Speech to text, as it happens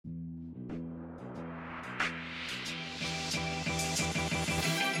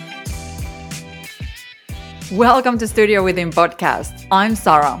Welcome to Studio Within Podcast. I'm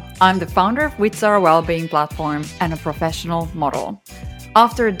Sarah. I'm the founder of With Sarah Wellbeing Platform and a professional model.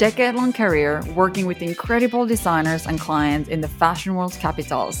 After a decade-long career working with incredible designers and clients in the fashion world's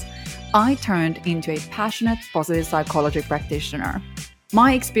capitals, I turned into a passionate positive psychology practitioner.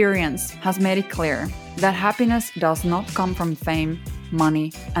 My experience has made it clear that happiness does not come from fame,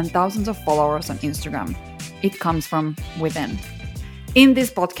 money, and thousands of followers on Instagram. It comes from within. In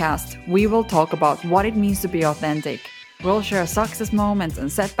this podcast, we will talk about what it means to be authentic. We'll share success moments and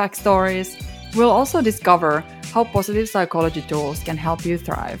setback stories. We'll also discover how positive psychology tools can help you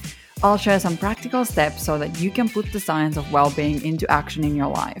thrive. I'll share some practical steps so that you can put the science of well-being into action in your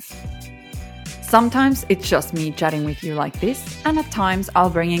life. Sometimes it's just me chatting with you like this, and at times I'll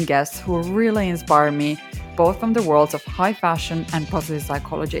bring in guests who really inspire me, both from the worlds of high fashion and positive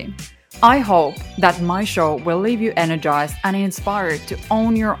psychology. I hope that my show will leave you energized and inspired to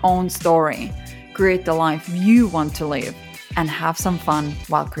own your own story, create the life you want to live, and have some fun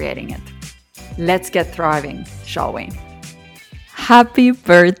while creating it. Let's get thriving, shall we? Happy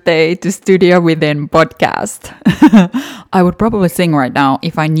birthday to Studio Within Podcast. I would probably sing right now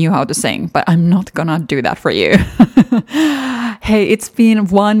if I knew how to sing, but I'm not gonna do that for you. Hey, it's been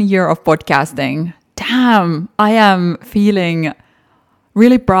 1 year of podcasting. Damn, I am feeling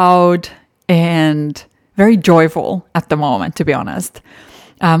really proud and very joyful at the moment, to be honest.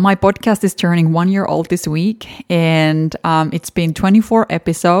 My podcast is turning 1 year old this week, and it's been 24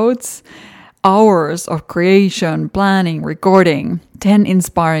 episodes, hours of creation, planning, recording. 10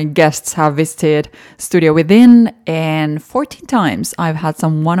 inspiring guests have visited Studio Within, and 14 times I've had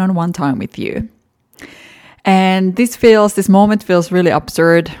some one-on-one time with you. And this moment feels really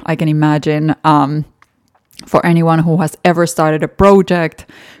absurd. I can imagine for anyone who has ever started a project,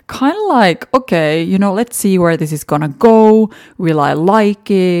 kind of like, okay, let's see where this is gonna go. Will I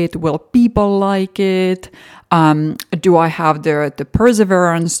like it? Will people like it? Do I have the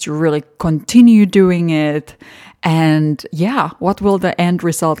perseverance to really continue doing it? And what will the end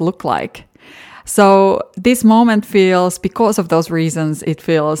result look like? So this moment feels, because of those reasons, it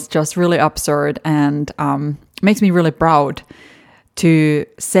feels just really absurd and makes me really proud to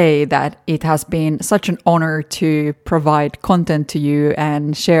say that it has been such an honor to provide content to you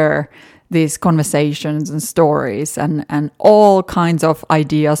and share these conversations and stories and all kinds of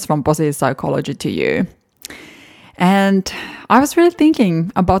ideas from positive psychology to you. And I was really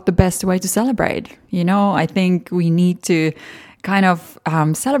thinking about the best way to celebrate. I think we need to kind of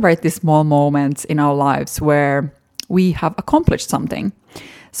celebrate these small moments in our lives where we have accomplished something.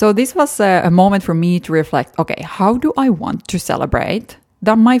 So this was a moment for me to reflect, okay, how do I want to celebrate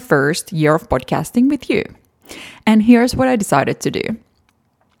my first year of podcasting with you? And here's what I decided to do.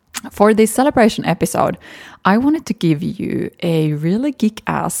 For this celebration episode, I wanted to give you a really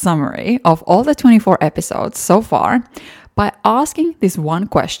kick-ass summary of all the 24 episodes so far by asking this one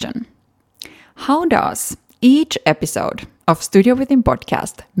question. How does each episode of Studio Within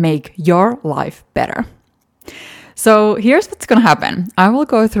Podcast make your life better? So here's what's going to happen. I will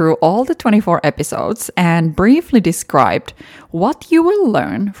go through all the 24 episodes and briefly describe what you will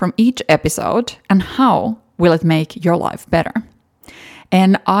learn from each episode and how will it make your life better.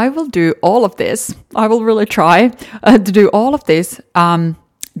 And I will do all of this. I will really try to do all of this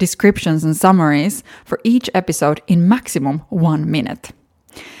descriptions and summaries for each episode in maximum 1 minute.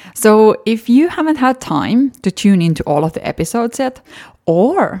 So if you haven't had time to tune into all of the episodes yet,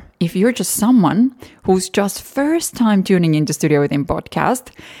 or if you're just someone who's just first time tuning into Studio Within Podcast,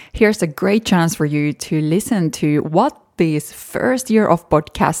 here's a great chance for you to listen to what this first year of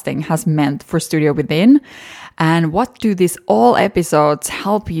podcasting has meant for Studio Within and what do these all episodes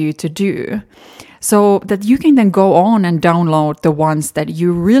help you to do, so that you can then go on and download the ones that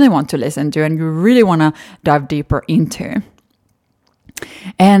you really want to listen to and you really want to dive deeper into.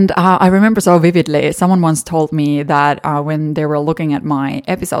 And I remember so vividly, someone once told me that when they were looking at my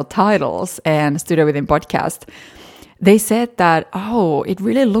episode titles and Studio Within Podcast, they said that, it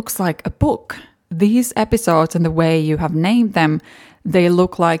really looks like a book. These episodes and the way you have named them, they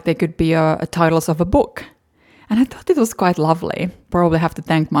look like they could be a titles of a book. And I thought it was quite lovely. Probably have to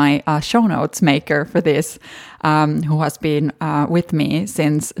thank my show notes maker for this, who has been with me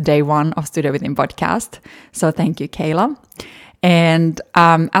since day one of Studio Within Podcast. So thank you, Kayla. And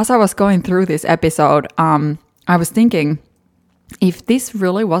as I was going through this episode, I was thinking, if this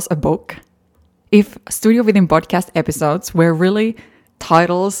really was a book, if Studio Within Podcast episodes were really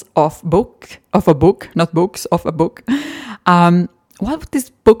titles of a book, not books, of a book, what would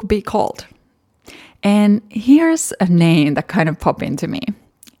this book be called? And here's a name that kind of popped into me.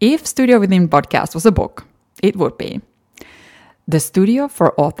 If Studio Within Podcast was a book, it would be The Studio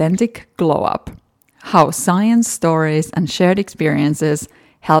for Authentic Glow Up. how science, stories, and shared experiences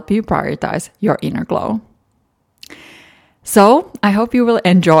help you prioritize your inner glow. So I hope you will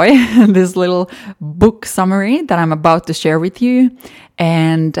enjoy this little book summary that I'm about to share with you.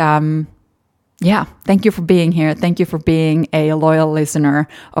 And thank you for being here. Thank you for being a loyal listener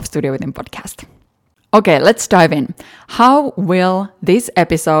of Studio Within podcast. Okay, let's dive in. How will this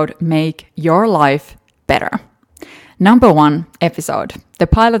episode make your life better? Number 1 episode, the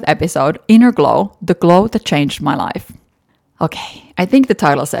pilot episode, Inner Glow, the glow that changed my life. Okay, I think the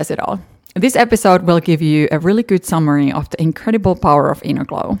title says it all. This episode will give you a really good summary of the incredible power of inner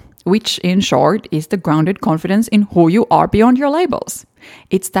glow, which in short is the grounded confidence in who you are beyond your labels.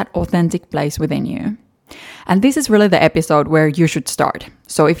 It's that authentic place within you. And this is really the episode where you should start.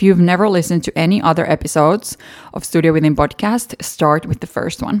 So if you've never listened to any other episodes of Studio Within podcast, start with the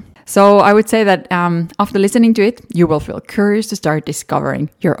first one. So I would say that after listening to it, you will feel curious to start discovering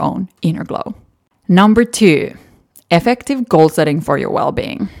your own inner glow. Number 2, effective goal setting for your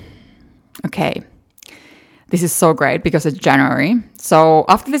well-being. Okay, this is so great because it's January. So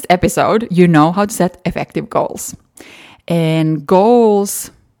after this episode, you know how to set effective goals. And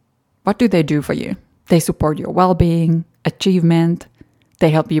goals, what do they do for you? They support your well-being, achievement. They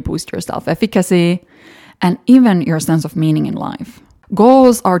help you boost your self-efficacy and even your sense of meaning in life.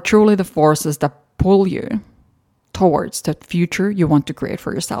 Goals are truly the forces that pull you towards the future you want to create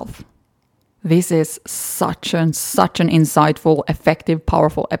for yourself. This is such an insightful, effective,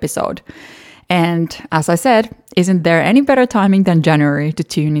 powerful episode. And as I said, isn't there any better timing than January to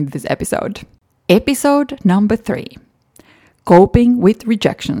tune into this episode? Episode number 3, coping with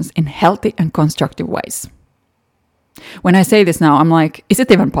rejections in healthy and constructive ways. When I say this now, I'm like, is it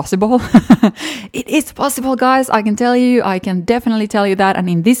even possible? It is possible, guys. I can definitely tell you that. And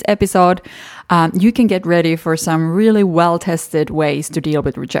in this episode, you can get ready for some really well-tested ways to deal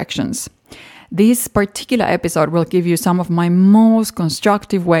with rejections. This particular episode will give you some of my most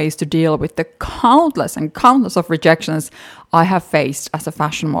constructive ways to deal with the countless of rejections I have faced as a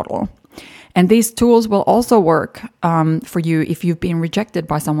fashion model. And these tools will also work for you if you've been rejected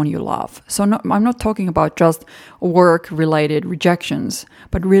by someone you love. So I'm not talking about just work-related rejections,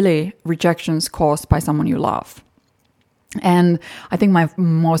 but really rejections caused by someone you love. And I think my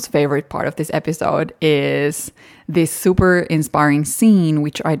most favorite part of this episode is this super inspiring scene,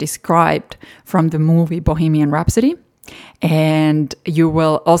 which I described from the movie Bohemian Rhapsody. And you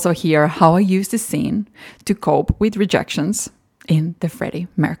will also hear how I use this scene to cope with rejections in the Freddie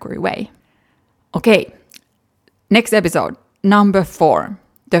Mercury way. Okay, next episode, number 4,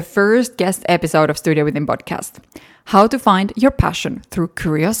 the first guest episode of Studio Within podcast, how to find your passion through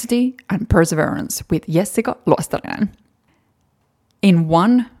curiosity and perseverance with Jessica Luostarinen. In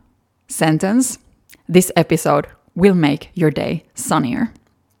one sentence, this episode will make your day sunnier.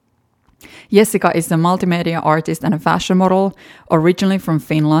 Jessica is a multimedia artist and a fashion model, originally from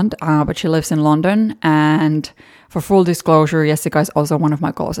Finland, but she lives in London. And for full disclosure, Jessica is also one of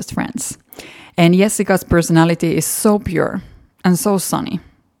my closest friends. And Jessica's personality is so pure and so sunny.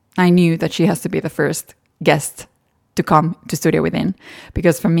 I knew that she has to be the first guest to come to Studio Within,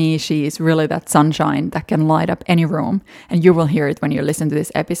 because for me, she is really that sunshine that can light up any room, and you will hear it when you listen to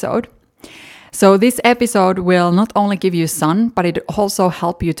this episode. So this episode will not only give you sun, but it also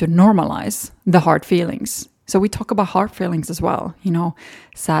help you to normalize the hard feelings. So we talk about hard feelings as well,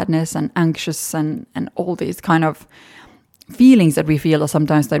 sadness and anxious and all these kind of feelings that we feel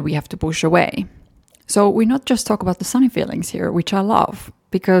sometimes that we have to push away. So we not just talk about the sunny feelings here, which I love,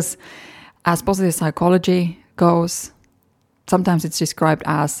 because as positive psychology goes, sometimes it's described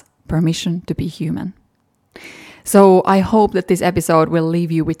as permission to be human. So I hope that this episode will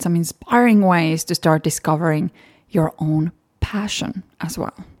leave you with some inspiring ways to start discovering your own passion as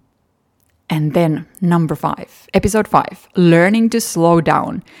well. And then number 5, episode 5, learning to slow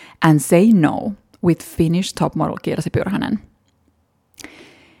down and say no with Finnish top model Kirsi Pyrhänen.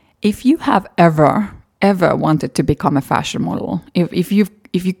 If you have ever wanted to become a fashion model, if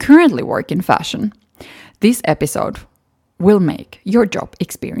you currently work in fashion, this episode will make your job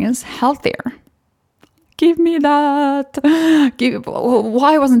experience healthier. Give me that.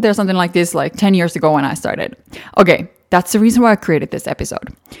 Why wasn't there something like this like 10 years ago when I started? Okay, that's the reason why I created this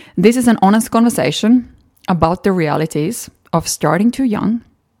episode. This is an honest conversation about the realities of starting too young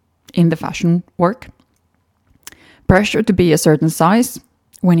in the fashion work, pressure to be a certain size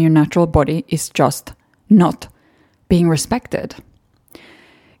when your natural body is just not being respected,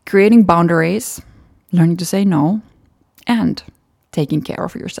 creating boundaries, learning to say no, and taking care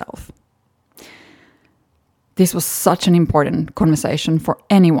of yourself. This was such an important conversation for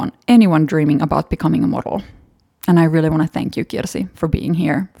anyone dreaming about becoming a model. And I really want to thank you, Kirsi, for being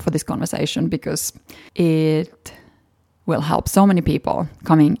here for this conversation, because it will help so many people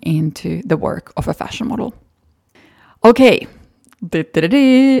coming into the work of a fashion model. Okay,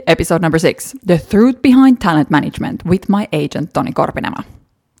 episode number 6, The Truth Behind Talent Management with my agent, Toni Korpinenä.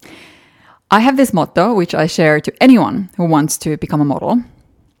 I have this motto, which I share to anyone who wants to become a model.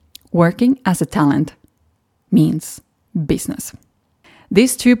 Working as a talent means business.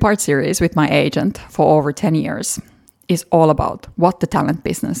 This 2-part series with my agent for over 10 years is all about what the talent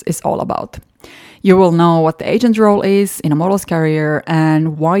business is all about. You will know what the agent role is in a model's career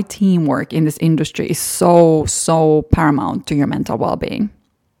and why teamwork in this industry is so paramount to your mental well-being.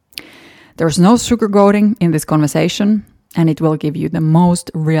 There's no sugarcoating in this conversation, and it will give you the most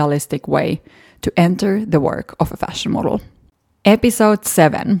realistic way to enter the work of a fashion model. Episode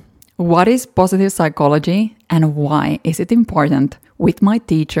 7. What is positive psychology and why is it important, with my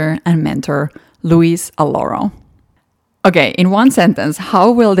teacher and mentor, Luis Aloro. Okay, in one sentence,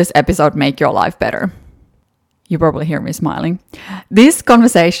 how will this episode make your life better? You probably hear me smiling. This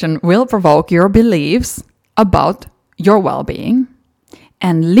conversation will provoke your beliefs about your well-being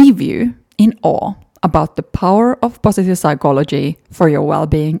and leave you in awe about the power of positive psychology for your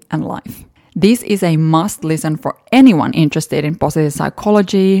well-being and life. This is a must listen for anyone interested in positive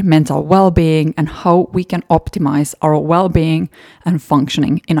psychology, mental well-being, and how we can optimize our well-being and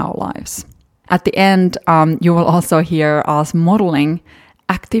functioning in our lives. At the end, you will also hear us modeling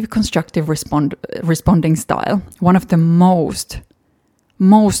active constructive responding style, one of the most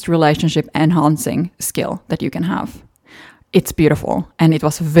relationship enhancing skill that you can have. It's beautiful, and it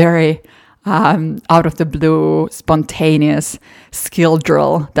was very out of the blue, spontaneous skill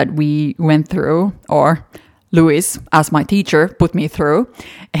drill that we went through, or Luis, as my teacher, put me through.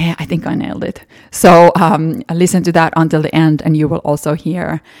 I think I nailed it. So listen to that until the end, and you will also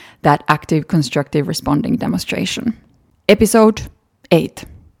hear that active constructive responding demonstration. Episode 8.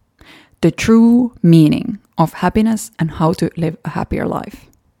 The true meaning of happiness and how to live a happier life.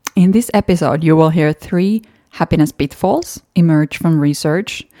 In this episode, you will hear 3 happiness pitfalls emerge from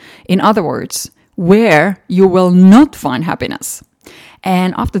research. In other words, where you will not find happiness.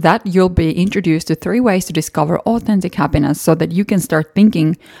 And after that, you'll be introduced to 3 ways to discover authentic happiness so that you can start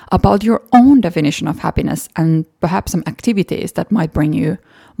thinking about your own definition of happiness and perhaps some activities that might bring you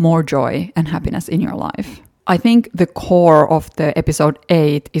more joy and happiness in your life. I think the core of the episode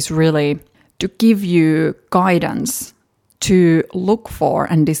 8 is really to give you guidance to look for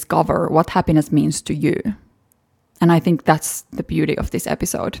and discover what happiness means to you. And I think that's the beauty of this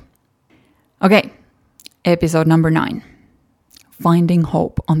episode. Okay, episode number 9. Finding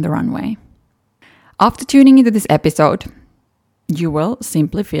hope on the runway. After tuning into this episode, you will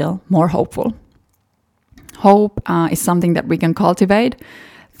simply feel more hopeful. Hope is something that we can cultivate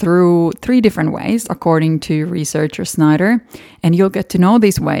through 3 different ways, according to researcher Snyder. And you'll get to know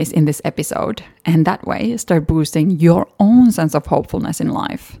these ways in this episode. And that way, start boosting your own sense of hopefulness in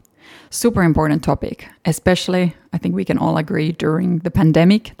life. Super important topic, especially, I think we can all agree, during the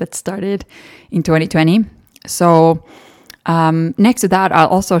pandemic that started in 2020. So next to that, I'll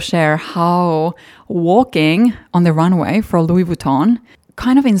also share how walking on the runway for Louis Vuitton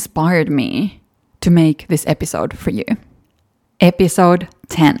kind of inspired me to make this episode for you. Episode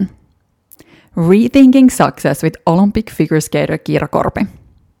 10. Rethinking Success with Olympic figure skater Kiira Korpi.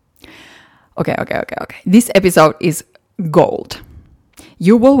 Okay. This episode is gold.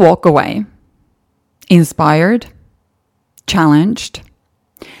 You will walk away inspired, challenged,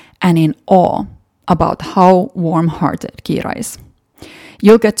 and in awe about how warm-hearted Kiira is.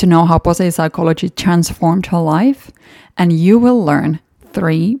 You'll get to know how positive psychology transformed her life, and you will learn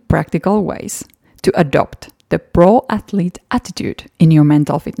 3 practical ways to adopt the pro-athlete attitude in your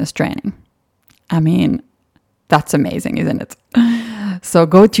mental fitness training. I mean, that's amazing, isn't it? So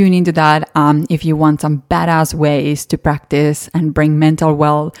go tune into that if you want some badass ways to practice and bring mental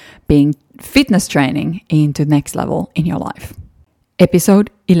well-being fitness training into the next level in your life.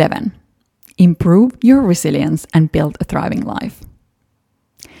 Episode 11. Improve your resilience and build a thriving life.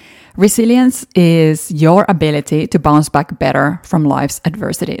 Resilience is your ability to bounce back better from life's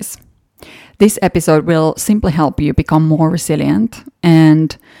adversities. This episode will simply help you become more resilient,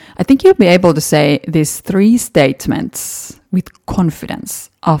 and I think you'll be able to say these 3 statements with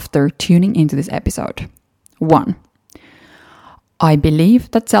confidence after tuning into this episode. 1. I believe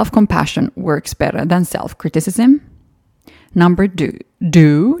that self-compassion works better than self-criticism. Number 2,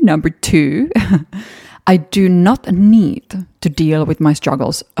 I do not need to deal with my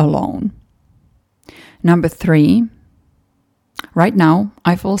struggles alone. Number 3, right now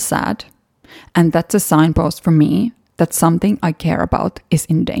I feel sad, and that's a signpost for me that something I care about is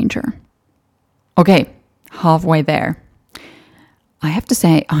in danger. Okay, halfway there. I have to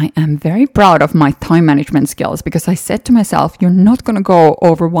say, I am very proud of my time management skills because I said to myself, you're not going to go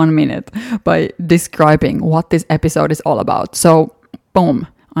over 1 minute by describing what this episode is all about. So, boom,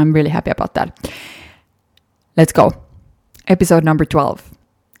 I'm really happy about that. Let's go. Episode number 12.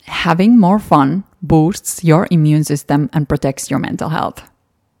 Having more fun boosts your immune system and protects your mental health.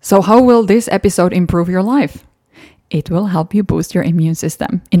 So how will this episode improve your life? It will help you boost your immune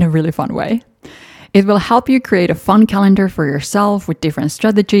system in a really fun way. It will help you create a fun calendar for yourself with different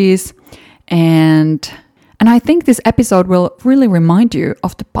strategies. And I think this episode will really remind you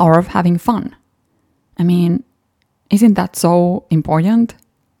of the power of having fun. I mean, isn't that so important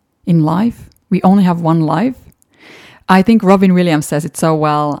in life? We only have one life. I think Robin Williams says it so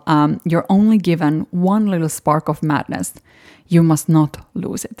well. You're only given one little spark of madness. You must not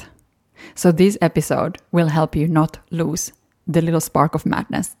lose it. So this episode will help you not lose the little spark of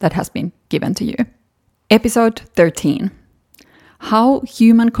madness that has been given to you. Episode 13. How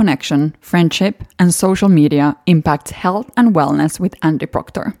human connection, friendship, and social media impacts health and wellness with Andy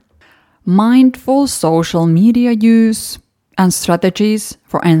Proctor. Mindful social media use and strategies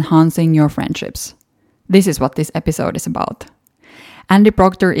for enhancing your friendships. This is what this episode is about. Andy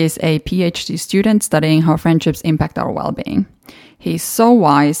Proctor is a PhD student studying how friendships impact our well-being. He's so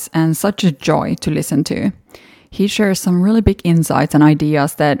wise and such a joy to listen to. He shares some really big insights and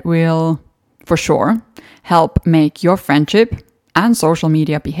ideas that will, for sure, help make your friendship and social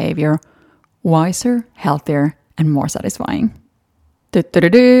media behavior wiser, healthier, and more satisfying.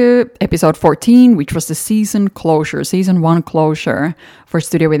 Episode 14, which was the season 1 closure for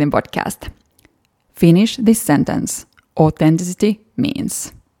Studio Within podcast. Finish this sentence. Authenticity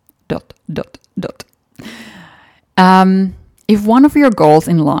means... If one of your goals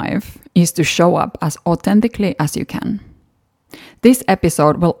in life is to show up as authentically as you can, this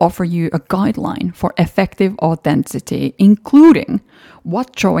episode will offer you a guideline for effective authenticity, including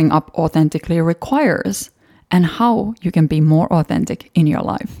what showing up authentically requires and how you can be more authentic in your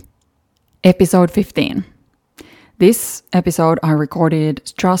life. Episode 15. This episode I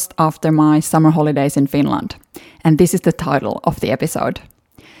recorded just after my summer holidays in Finland, and this is the title of the episode.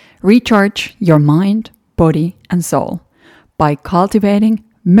 Recharge your mind, body, and soul by cultivating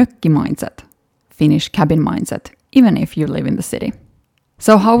mökki mindset, Finnish cabin mindset, even if you live in the city.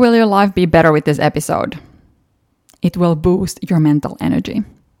 So how will your life be better with this episode? It will boost your mental energy.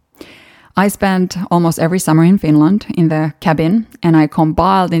 I spent almost every summer in Finland in the cabin, and I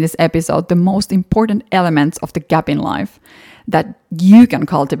compiled in this episode the most important elements of the cabin life that you can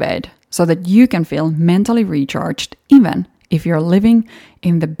cultivate so that you can feel mentally recharged even if you're living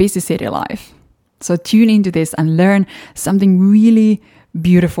in the busy city life. So tune into this and learn something really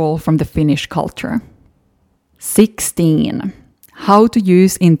beautiful from the Finnish culture. 16. How to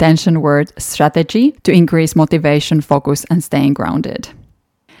use intention word strategy to increase motivation, focus, and staying grounded.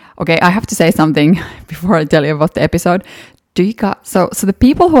 Okay, I have to say something before I tell you about the episode. So the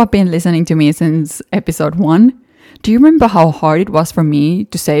people who have been listening to me since episode 1, do you remember how hard it was for me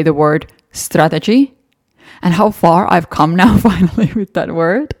to say the word strategy? And how far I've come now finally with that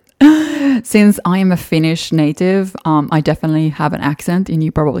word? Since I am a Finnish native, I definitely have an accent, and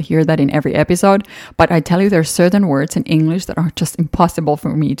you probably hear that in every episode. But I tell you, there are certain words in English that are just impossible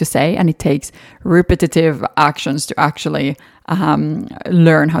for me to say, and it takes repetitive actions to actually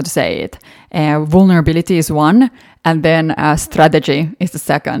learn how to say it. Vulnerability is one, and then strategy is the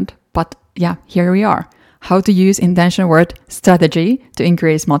second. But yeah, here we are. How to use intention word strategy to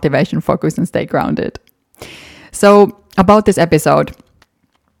increase motivation, focus, and stay grounded. So about this episode,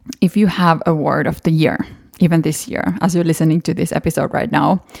 if you have a word of the year, even this year, as you're listening to this episode right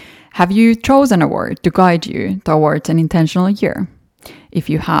now, have you chosen a word to guide you towards an intentional year? If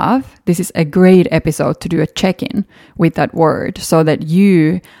you have, this is a great episode to do a check-in with that word so that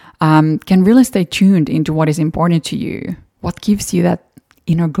you can really stay tuned into what is important to you, what gives you that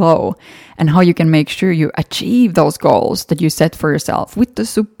inner glow, and how you can make sure you achieve those goals that you set for yourself with the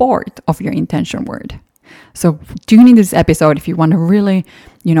support of your intention word. So tune into this episode if you want a really,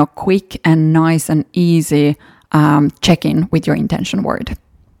 quick and nice and easy check-in with your intention word.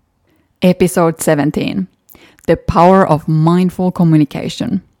 Episode 17. The power of mindful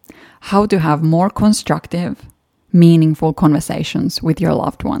communication. How to have more constructive, meaningful conversations with your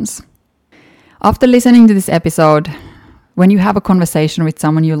loved ones. After listening to this episode, when you have a conversation with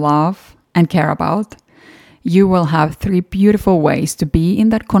someone you love and care about, you will have 3 beautiful ways to be in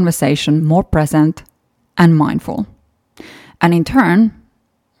that conversation more present and mindful. And in turn,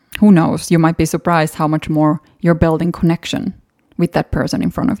 who knows, you might be surprised how much more you're building connection with that person in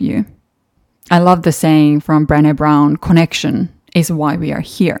front of you. I love the saying from Brené Brown, connection is why we are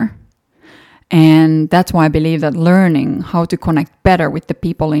here. And that's why I believe that learning how to connect better with the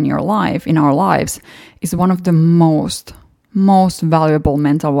people in your life, in our lives, is one of the most valuable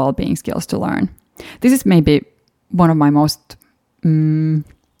mental well-being skills to learn. This is maybe one of my most,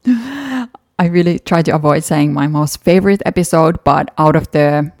 I really try to avoid saying my most favorite episode, but out of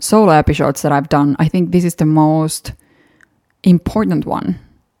the solo episodes that I've done, I think this is the most important one,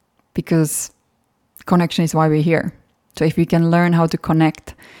 because connection is why we're here. So if we can learn how to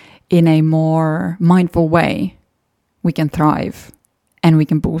connect in a more mindful way, we can thrive and we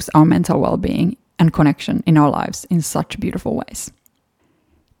can boost our mental well-being and connection in our lives in such beautiful ways.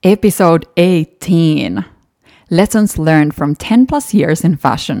 Episode 18. Lessons learned from 10 plus years in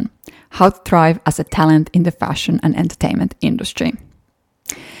fashion. How to thrive as a talent in the fashion and entertainment industry.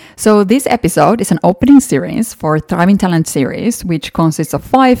 So this episode is an opening series for Thriving Talent series, which consists of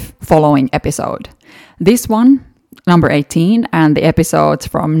 5 following episodes. This one, number 18, and the episodes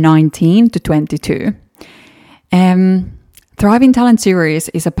from 19 to 22. Thriving Talent series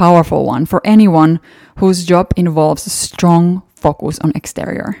is a powerful one for anyone whose job involves a strong focus on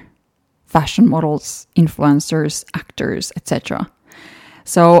exterior. Fashion models, influencers, actors, etc.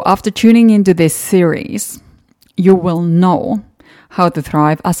 So after tuning into this series, you will know how to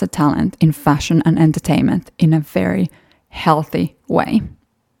thrive as a talent in fashion and entertainment in a very healthy way.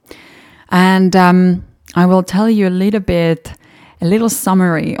 And I will tell you a little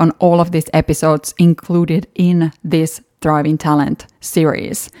summary on all of these episodes included in this Thriving Talent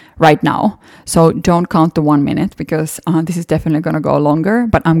series right now. So don't count the 1 minute, because this is definitely going to go longer,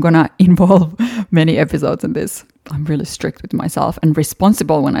 but I'm going to involve many episodes in this. I'm really strict with myself and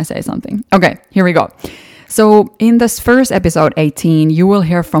responsible when I say something. Okay, here we go. So in this first episode 18, you will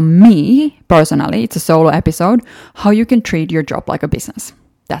hear from me personally, it's a solo episode, how you can treat your job like a business.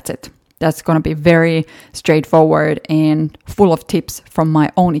 That's it. That's going to be very straightforward and full of tips from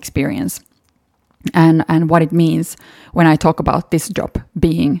my own experience and what it means when I talk about this job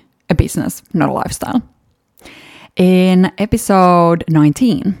being a business, not a lifestyle. In episode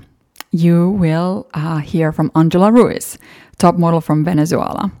 19, you will hear from Angela Ruiz, top model from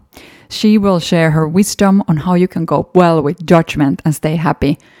Venezuela. She will share her wisdom on how you can go well with judgment and stay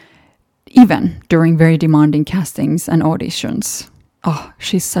happy, even during very demanding castings and auditions. Oh,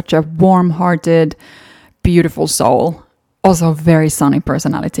 she's such a warm-hearted, beautiful soul. Also very sunny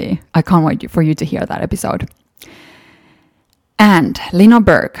personality. I can't wait for you to hear that episode. And Lina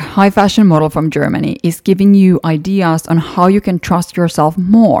Berg, high fashion model from Germany, is giving you ideas on how you can trust yourself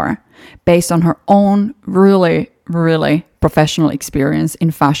more based on her own really professional experience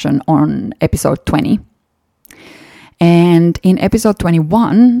in fashion on episode 20. And in episode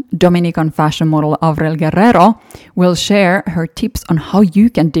 21, Dominican fashion model Avril Guerrero will share her tips on how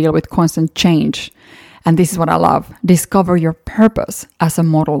you can deal with constant change. And this is what I love. Discover your purpose as a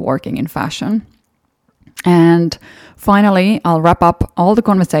model working in fashion. And finally, I'll wrap up all the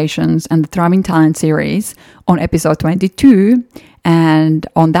conversations and the Thriving Talent series on episode 22. And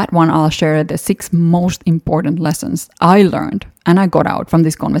on that one, I'll share the 6 most important lessons I learned and I got out from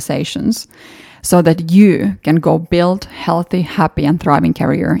these conversations so that you can go build healthy, happy, and thriving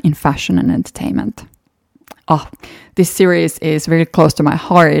career in fashion and entertainment. Oh, this series is very close to my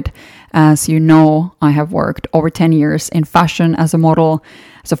heart. As you know, I have worked over 10 years in fashion as a model,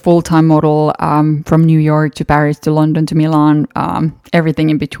 as a full-time model, from New York to Paris to London to Milan, everything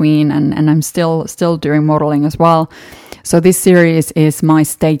in between, and I'm still doing modeling as well. So this series is my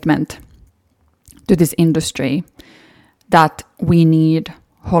statement to this industry that we need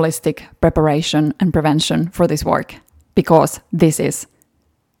holistic preparation and prevention for this work, because this is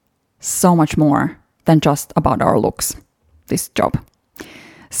so much more than just about our looks, this job.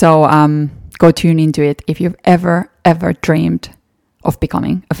 So go tune into it if you've ever dreamed of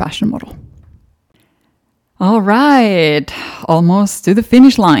becoming a fashion model. All right, almost to the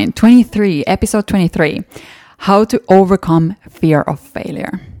finish line. Episode 23, how to overcome fear of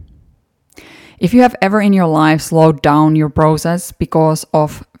failure. If you have ever in your life slowed down your process because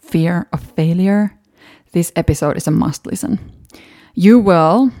of fear of failure, this episode is a must listen. You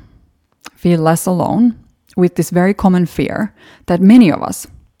will feel less alone with this very common fear that many of us,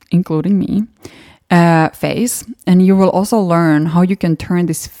 including me, face. And you will also learn how you can turn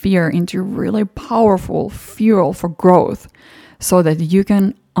this fear into really powerful fuel for growth so that you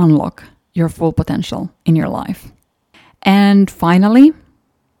can unlock your full potential in your life. And finally,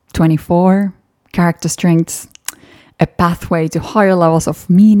 24 character strengths, a pathway to higher levels of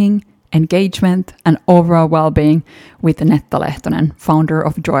meaning, engagement, and overall well-being with Netta Lehtonen, founder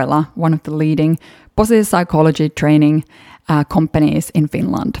of Joilla, one of the leading positive psychology training companies in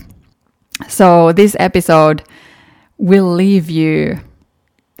Finland. So this episode will leave you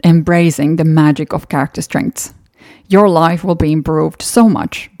embracing the magic of character strengths. Your life will be improved so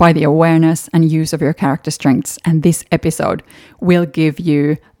much by the awareness and use of your character strengths, and this episode will give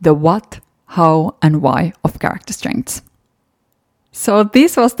you the what, how, and why of character strengths. So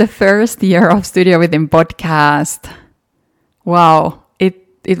this was the first year of Studio Within podcast. Wow,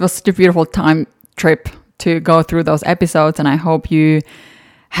 it was such a beautiful time trip to go through those episodes, and I hope you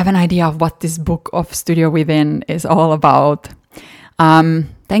have an idea of what this book of Studio Within is all about.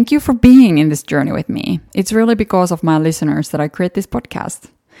 Thank you for being in this journey with me. It's really because of my listeners that I create this podcast.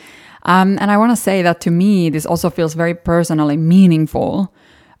 And I want to say that to me, this also feels very personally meaningful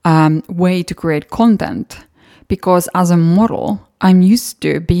way to create content, because as a model, I'm used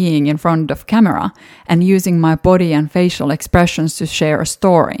to being in front of camera and using my body and facial expressions to share a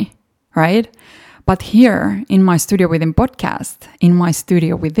story, right? But here in my Studio Within podcast, in my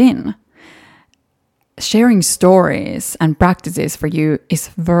Studio Within, sharing stories and practices for you is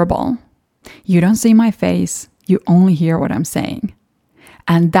verbal. You don't see my face, you only hear what I'm saying.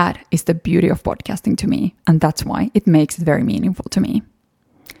 And that is the beauty of podcasting to me, and that's why it makes it very meaningful to me.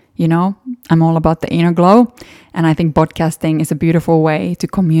 You know, I'm all about the inner glow, and I think podcasting is a beautiful way to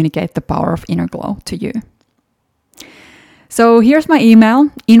communicate the power of inner glow to you. So here's my email,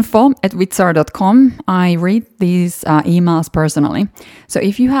 info@witsara.com. I read these emails personally. So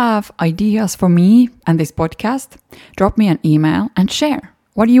if you have ideas for me and this podcast, drop me an email and share.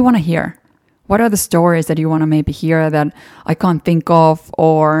 What do you want to hear? What are the stories that you want to maybe hear that I can't think of,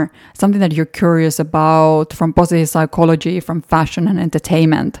 or something that you're curious about from positive psychology, from fashion and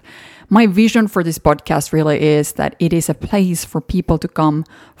entertainment? My vision for this podcast really is that it is a place for people to come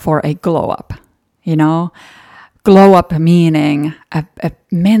for a glow up, you know? Glow up meaning a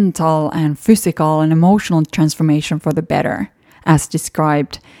mental and physical and emotional transformation for the better, as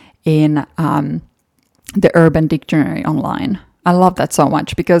described in the Urban Dictionary online. I love that so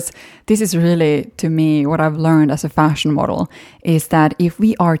much, because this is really, to me, what I've learned as a fashion model is that if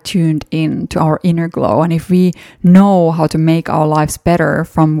we are tuned in to our inner glow, and if we know how to make our lives better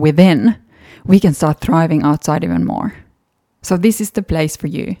from within, we can start thriving outside even more. So this is the place for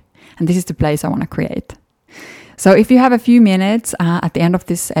you, and this is the place I want to create. So if you have a few minutes at the end of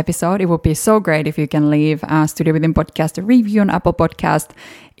this episode, it would be so great if you can leave Studio Within Podcast a review on Apple Podcast.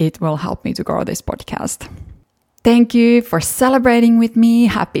 It will help me to grow this podcast. Thank you for celebrating with me.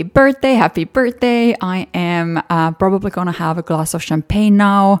 Happy birthday, happy birthday. I am probably going to have a glass of champagne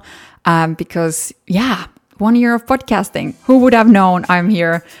now because, 1 year of podcasting. Who would have known I'm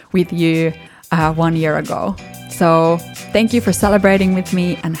here with you 1 year ago? So thank you for celebrating with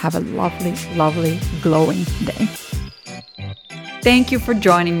me, and have a lovely, lovely, glowing day. Thank you for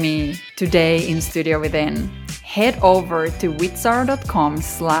joining me today in Studio Within. Head over to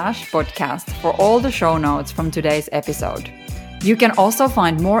witsara.com/podcast for all the show notes from today's episode. You can also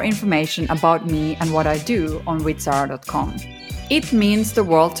find more information about me and what I do on witsara.com. It means the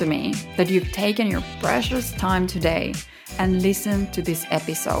world to me that you've taken your precious time today and listened to this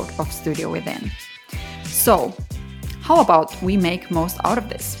episode of Studio Within. So, how about we make most out of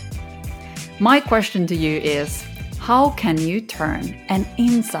this? My question to you is, how can you turn an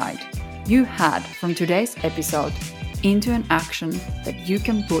insight you had from today's episode into an action that you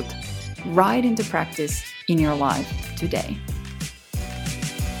can put right into practice in your life today?